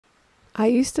I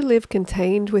used to live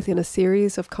contained within a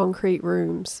series of concrete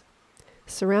rooms,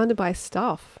 surrounded by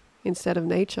stuff instead of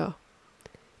nature.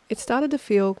 It started to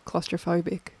feel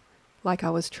claustrophobic, like I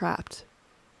was trapped.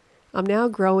 I'm now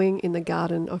growing in the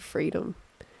garden of freedom,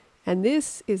 and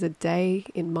this is a day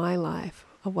in my life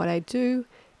of what I do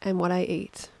and what I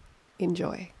eat.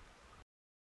 Enjoy.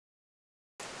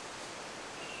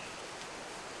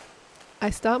 I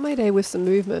start my day with some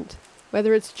movement,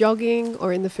 whether it's jogging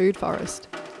or in the food forest.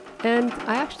 And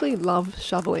I actually love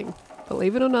shoveling.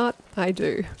 Believe it or not, I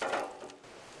do.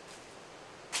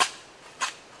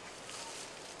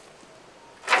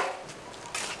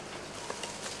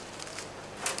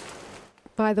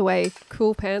 By the way,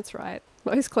 cool pants, right?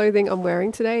 Most clothing I'm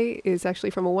wearing today is actually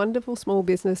from a wonderful small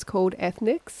business called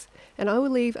Ethnics, and I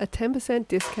will leave a 10%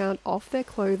 discount off their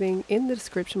clothing in the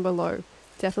description below.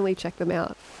 Definitely check them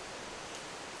out.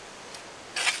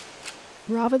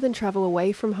 Rather than travel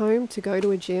away from home to go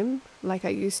to a gym like I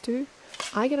used to,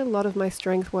 I get a lot of my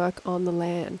strength work on the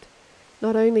land,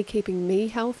 not only keeping me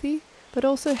healthy, but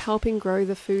also helping grow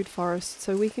the food forest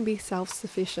so we can be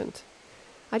self-sufficient.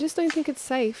 I just don't think it's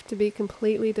safe to be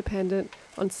completely dependent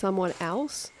on someone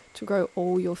else to grow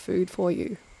all your food for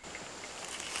you.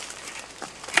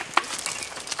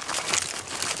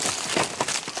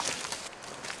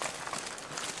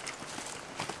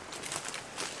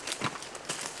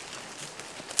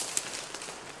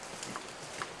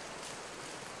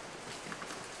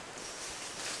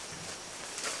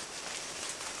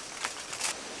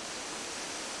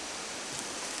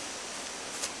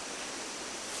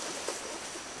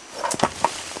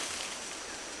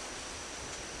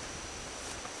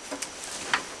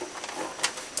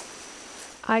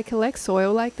 I collect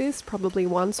soil like this probably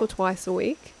once or twice a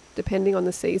week, depending on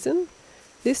the season.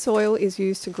 This soil is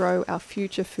used to grow our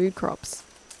future food crops.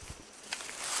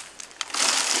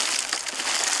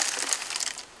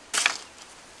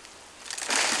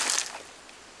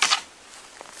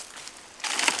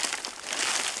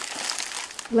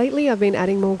 Lately I've been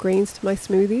adding more greens to my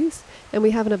smoothies, and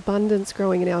we have an abundance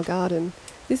growing in our garden.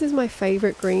 This is my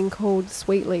favourite green called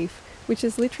sweet leaf, which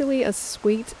is literally a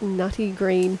sweet, nutty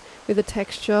green with a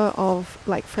texture of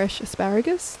like fresh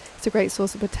asparagus. It's a great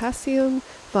source of potassium,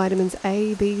 vitamins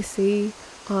A, B, C,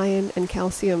 iron and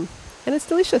calcium, and it's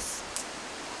delicious.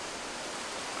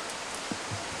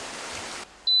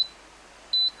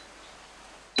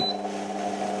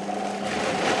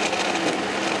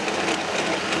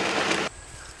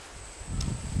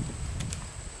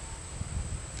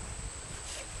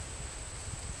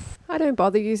 I don't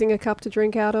bother using a cup to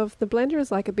drink out of. The blender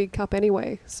is like a big cup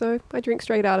anyway, so I drink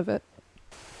straight out of it.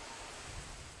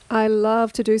 I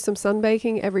love to do some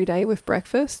sunbaking every day with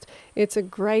breakfast. It's a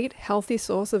great healthy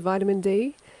source of vitamin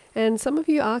D, and some of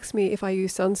you ask me if I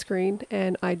use sunscreen,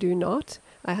 and I do not.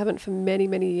 I haven't for many,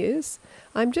 many years.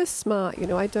 I'm just smart, you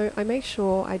know, I make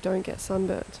sure I don't get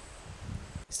sunburnt.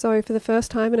 So for the first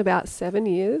time in about 7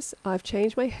 years, I've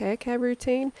changed my hair care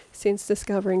routine since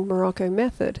discovering Morocco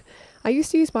Method. I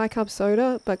used to use bicarb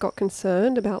soda, but got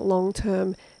concerned about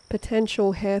long-term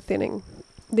potential hair thinning.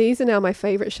 These are now my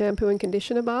favorite shampoo and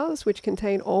conditioner bars, which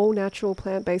contain all natural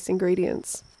plant-based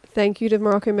ingredients. Thank you to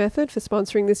Morocco Method for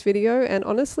sponsoring this video, and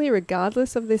honestly,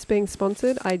 regardless of this being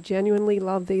sponsored, I genuinely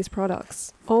love these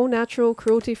products. All natural,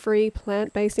 cruelty-free,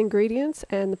 plant-based ingredients,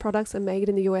 and the products are made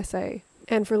in the USA.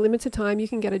 And for a limited time, you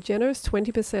can get a generous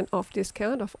 20% off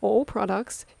discount of all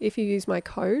products if you use my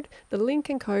code. The link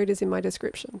and code is in my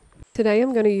description. Today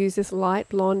I'm going to use this light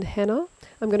blonde henna.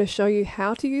 I'm going to show you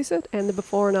how to use it and the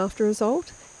before and after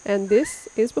result. And this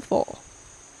is before.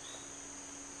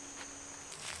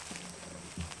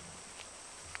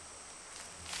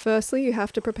 Firstly, you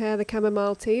have to prepare the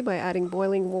chamomile tea by adding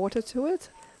boiling water to it,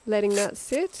 letting that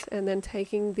sit, and then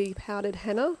taking the powdered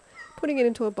henna, putting it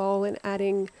into a bowl and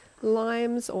adding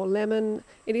limes or lemon.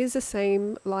 It is the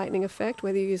same lightning effect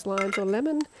whether you use limes or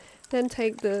lemon. Then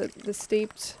take the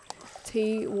steeped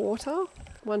tea water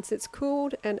once it's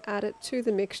cooled and add it to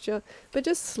the mixture, but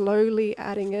just slowly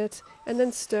adding it and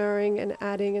then stirring and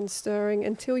adding and stirring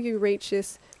until you reach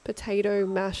this potato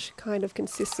mash kind of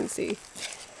consistency.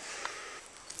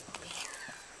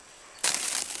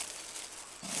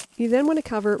 You then want to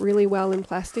cover it really well in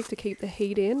plastic to keep the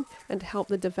heat in and to help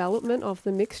the development of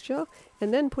the mixture,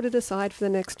 and then put it aside for the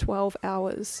next 12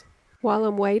 hours. While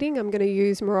I'm waiting, I'm going to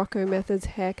use Morocco Method's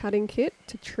hair cutting kit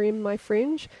to trim my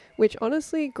fringe, which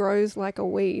honestly grows like a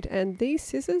weed, and these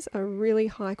scissors are really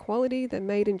high quality. They're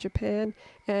made in Japan,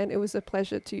 and it was a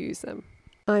pleasure to use them.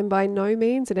 I'm by no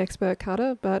means an expert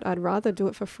cutter, but I'd rather do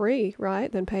it for free,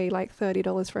 right, than pay like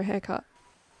 $30 for a haircut.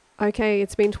 Okay,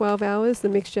 it's been 12 hours, the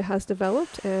mixture has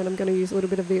developed, and I'm going to use a little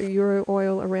bit of the Euro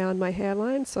oil around my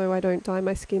hairline so I don't dye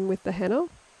my skin with the henna.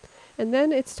 And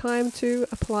then it's time to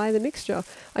apply the mixture.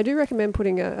 I do recommend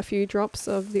putting a few drops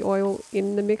of the oil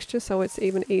in the mixture so it's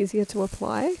even easier to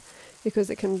apply, because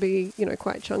it can be, you know,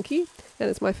 quite chunky, and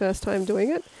it's my first time doing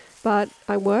it. But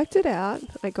I worked it out,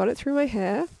 I got it through my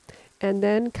hair, and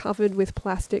then covered with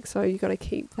plastic, so you got to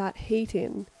keep that heat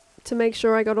in. To make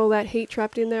sure I got all that heat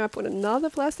trapped in there, I put another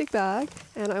plastic bag,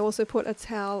 and I also put a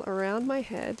towel around my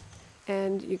head,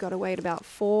 and you got to wait about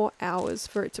 4 hours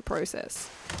for it to process.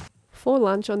 For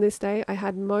lunch on this day, I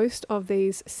had most of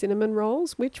these cinnamon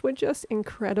rolls, which were just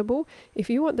incredible.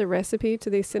 If you want the recipe to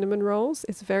these cinnamon rolls,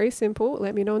 it's very simple.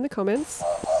 Let me know in the comments.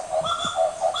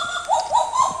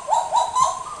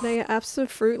 They are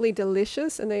absolutely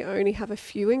delicious, and they only have a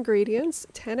few ingredients.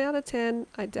 10 out of 10,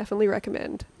 I definitely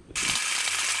recommend.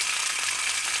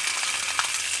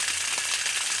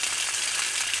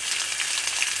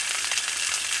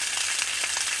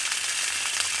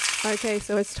 Okay,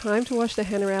 so it's time to wash the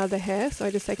henna out of the hair. So I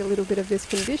just take a little bit of this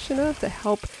conditioner to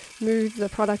help move the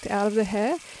product out of the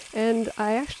hair. And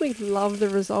I actually love the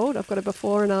result. I've got a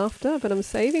before and after, but I'm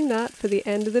saving that for the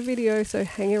end of the video, so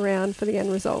hang around for the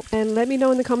end result. And let me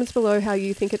know in the comments below how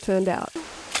you think it turned out.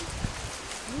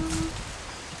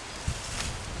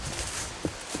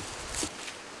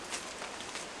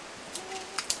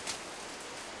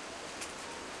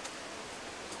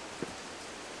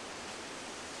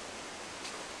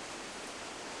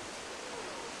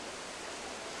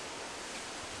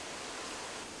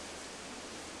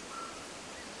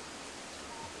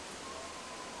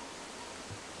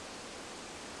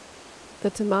 The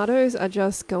tomatoes are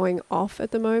just going off at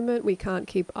the moment. We can't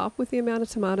keep up with the amount of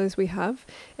tomatoes we have,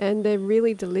 and they're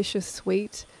really delicious,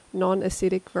 sweet,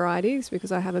 non-acidic varieties,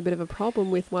 because I have a bit of a problem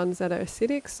with ones that are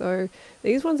acidic, so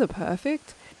these ones are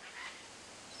perfect.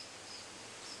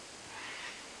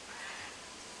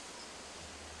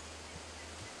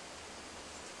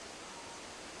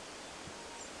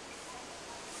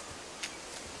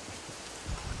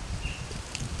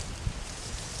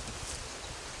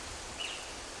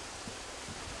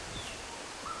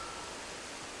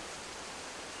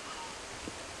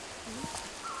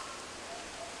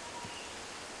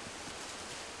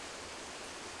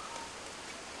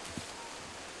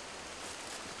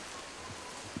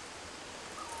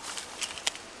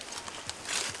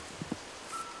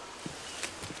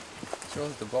 Show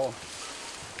us the bowl.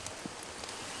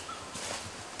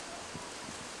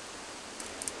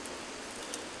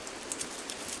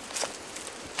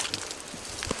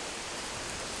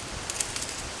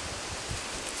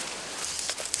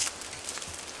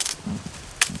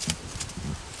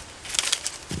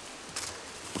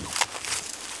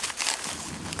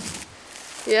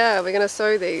 Yeah, we're going to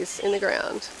sow these in the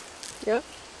ground. Yep.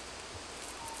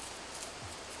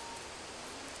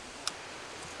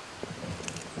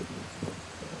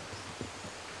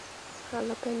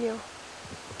 Jalapeno.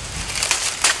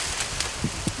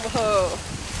 Whoa.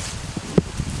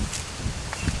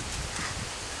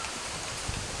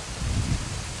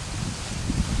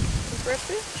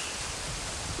 Impressive.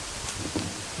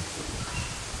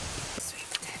 Sweet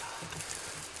potato.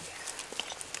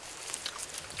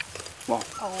 Wow.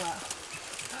 Oh wow.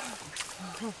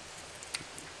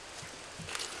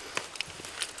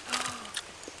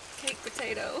 Cake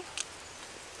potato.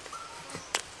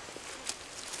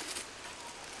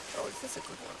 Oh, is this a good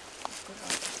one? It's a good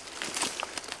one.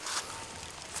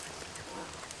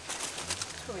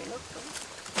 Can we look them?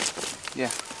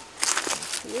 Yeah.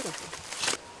 Beautiful.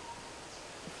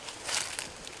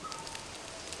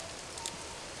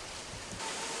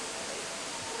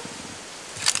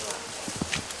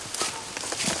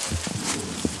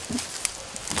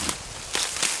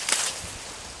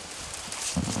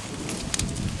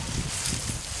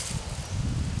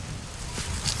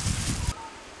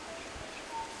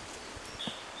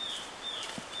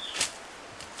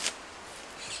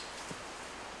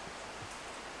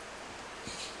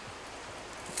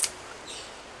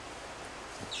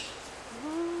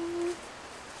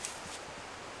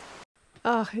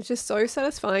 Oh, it's just so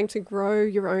satisfying to grow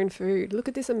your own food. Look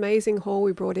at this amazing haul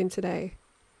we brought in today.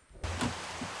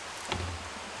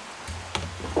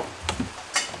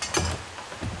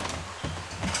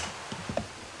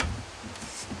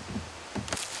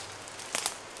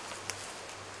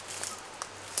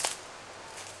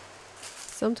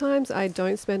 Sometimes I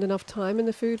don't spend enough time in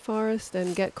the food forest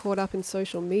and get caught up in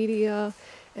social media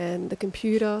and the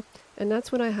computer, and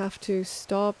that's when I have to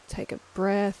stop, take a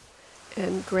breath,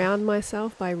 and ground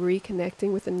myself by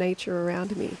reconnecting with the nature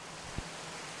around me.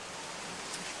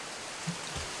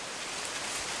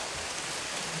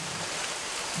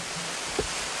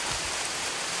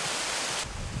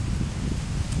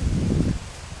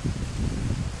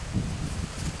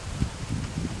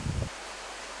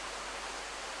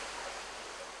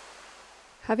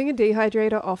 Having a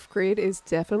dehydrator off-grid is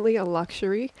definitely a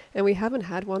luxury, and we haven't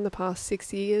had one the past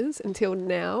 6 years until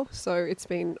now, so it's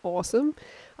been awesome.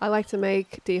 I like to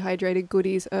make dehydrated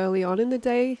goodies early on in the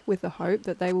day with the hope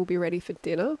that they will be ready for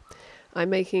dinner. I'm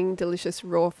making delicious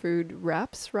raw food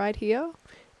wraps right here,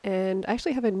 and I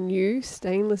actually have a new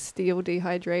stainless steel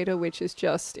dehydrator which is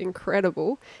just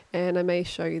incredible, and I may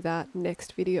show you that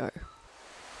next video.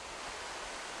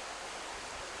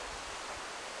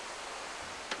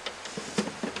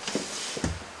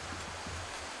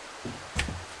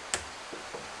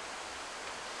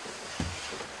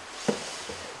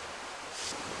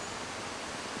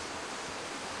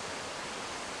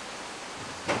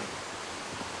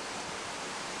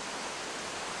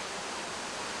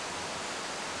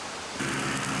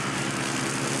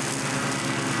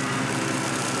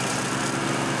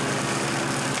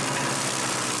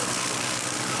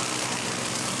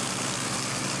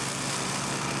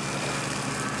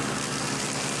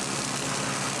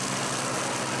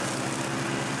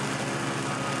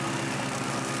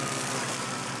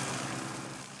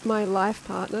 My life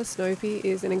partner, Snoopy,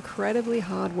 is an incredibly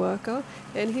hard worker,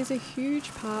 and he's a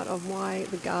huge part of why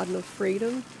the Garden of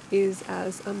Freedom is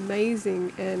as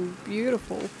amazing and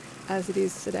beautiful as it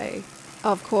is today.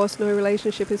 Of course, no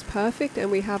relationship is perfect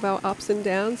and we have our ups and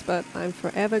downs, but I'm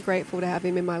forever grateful to have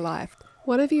him in my life.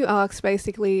 One of you asks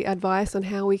basically advice on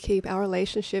how we keep our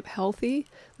relationship healthy,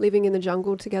 living in the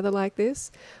jungle together like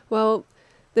this. Well,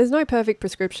 there's no perfect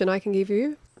prescription I can give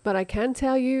you, but I can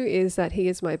tell you is that he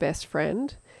is my best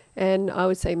friend. And I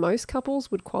would say most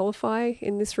couples would qualify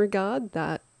in this regard,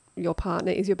 that your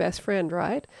partner is your best friend,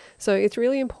 right? So it's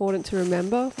really important to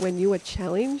remember when you are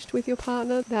challenged with your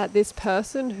partner that this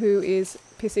person who is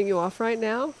pissing you off right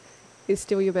now is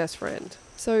still your best friend.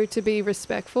 So to be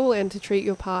respectful and to treat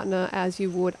your partner as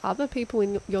you would other people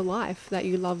in your life that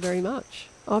you love very much.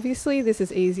 Obviously, this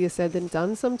is easier said than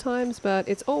done sometimes, but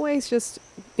it's always just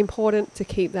important to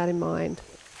keep that in mind.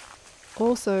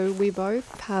 Also, we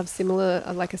both have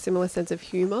a similar sense of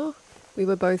humour. We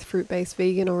were both fruit-based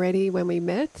vegan already when we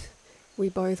met. We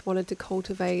both wanted to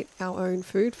cultivate our own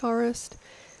food forest.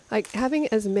 Like, having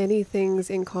as many things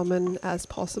in common as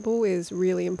possible is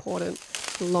really important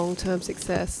for long-term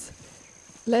success.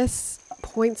 Less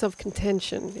points of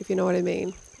contention, if you know what I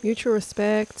mean. Mutual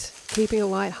respect, keeping a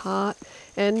light heart,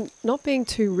 and not being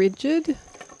too rigid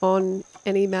on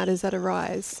any matters that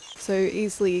arise, so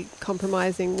easily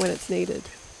compromising when it's needed.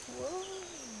 Whoa.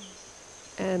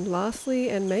 And lastly,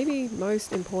 and maybe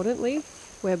most importantly,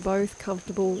 we're both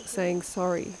comfortable saying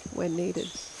sorry when needed.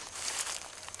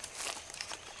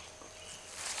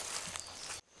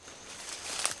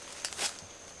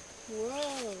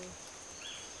 Whoa.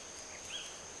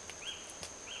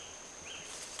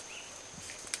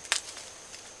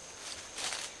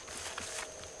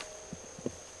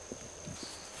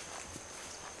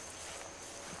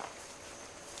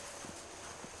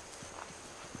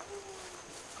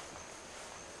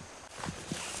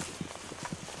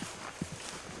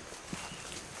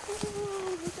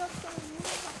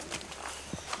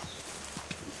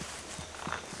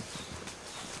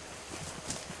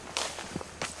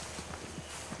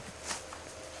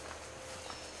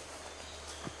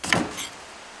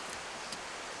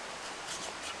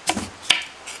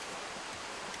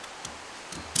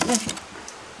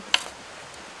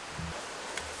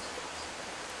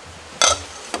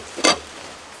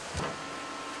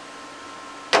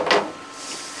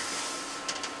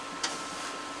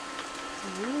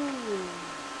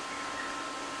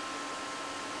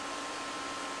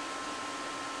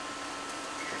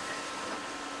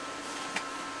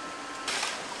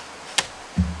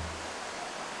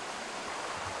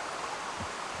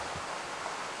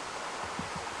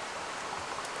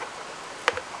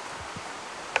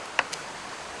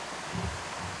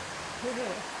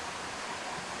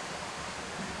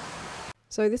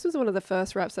 So this was one of the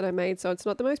first wraps that I made, so it's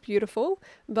not the most beautiful,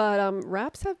 but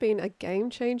wraps have been a game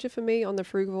changer for me on the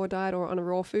frugivore diet or on a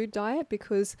raw food diet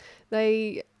because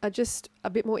they are just a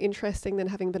bit more interesting than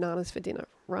having bananas for dinner,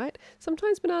 right?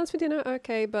 Sometimes bananas for dinner,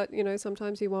 okay, but you know,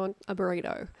 sometimes you want a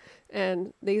burrito.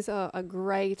 And these are a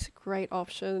great, great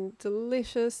option.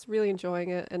 Delicious, really enjoying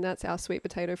it. And that's our sweet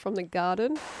potato from the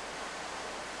garden.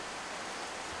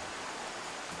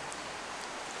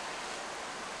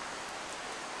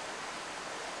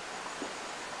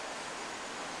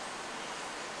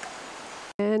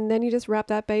 And then you just wrap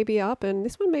that baby up, and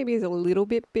this one maybe is a little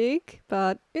bit big,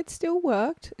 but it still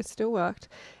worked. It still worked.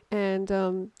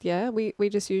 And yeah, we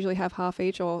just usually have half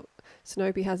each, or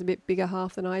Snoopy has a bit bigger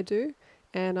half than I do,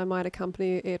 and I might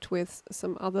accompany it with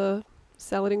some other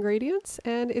salad ingredients,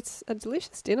 and it's a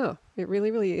delicious dinner. It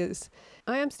really, really is.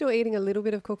 I am still eating a little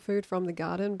bit of cooked food from the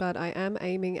garden, but I am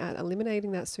aiming at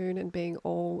eliminating that soon and being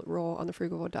all raw on the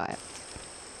frugivore diet.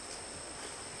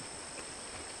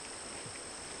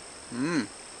 Mmm,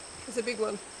 It's a big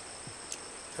one.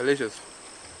 delicious.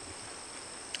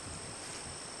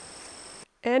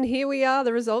 And here we are,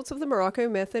 the results of the Morocco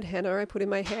method henna I put in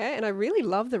my hair, and I really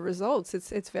love the results.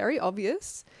 It's very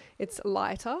obvious. It's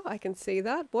lighter, I can see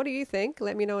that. What do you think?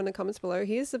 Let me know in the comments below.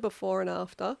 Here's the before and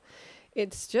after.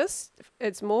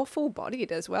 It's more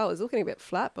full-bodied as well. It's looking a bit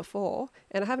flat before,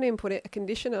 and I haven't even put a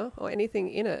conditioner or anything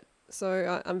in it.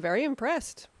 So I'm very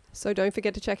impressed. So don't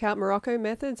forget to check out Morocco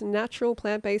Method's natural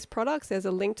plant-based products. There's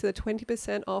a link to the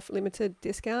 20% off limited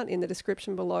discount in the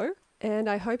description below. And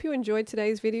I hope you enjoyed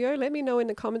today's video. Let me know in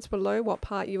the comments below what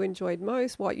part you enjoyed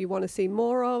most, what you want to see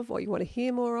more of, what you want to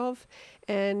hear more of,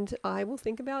 and I will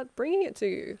think about bringing it to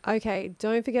you. Okay,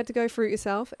 don't forget to go fruit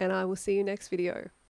yourself, and I will see you next video.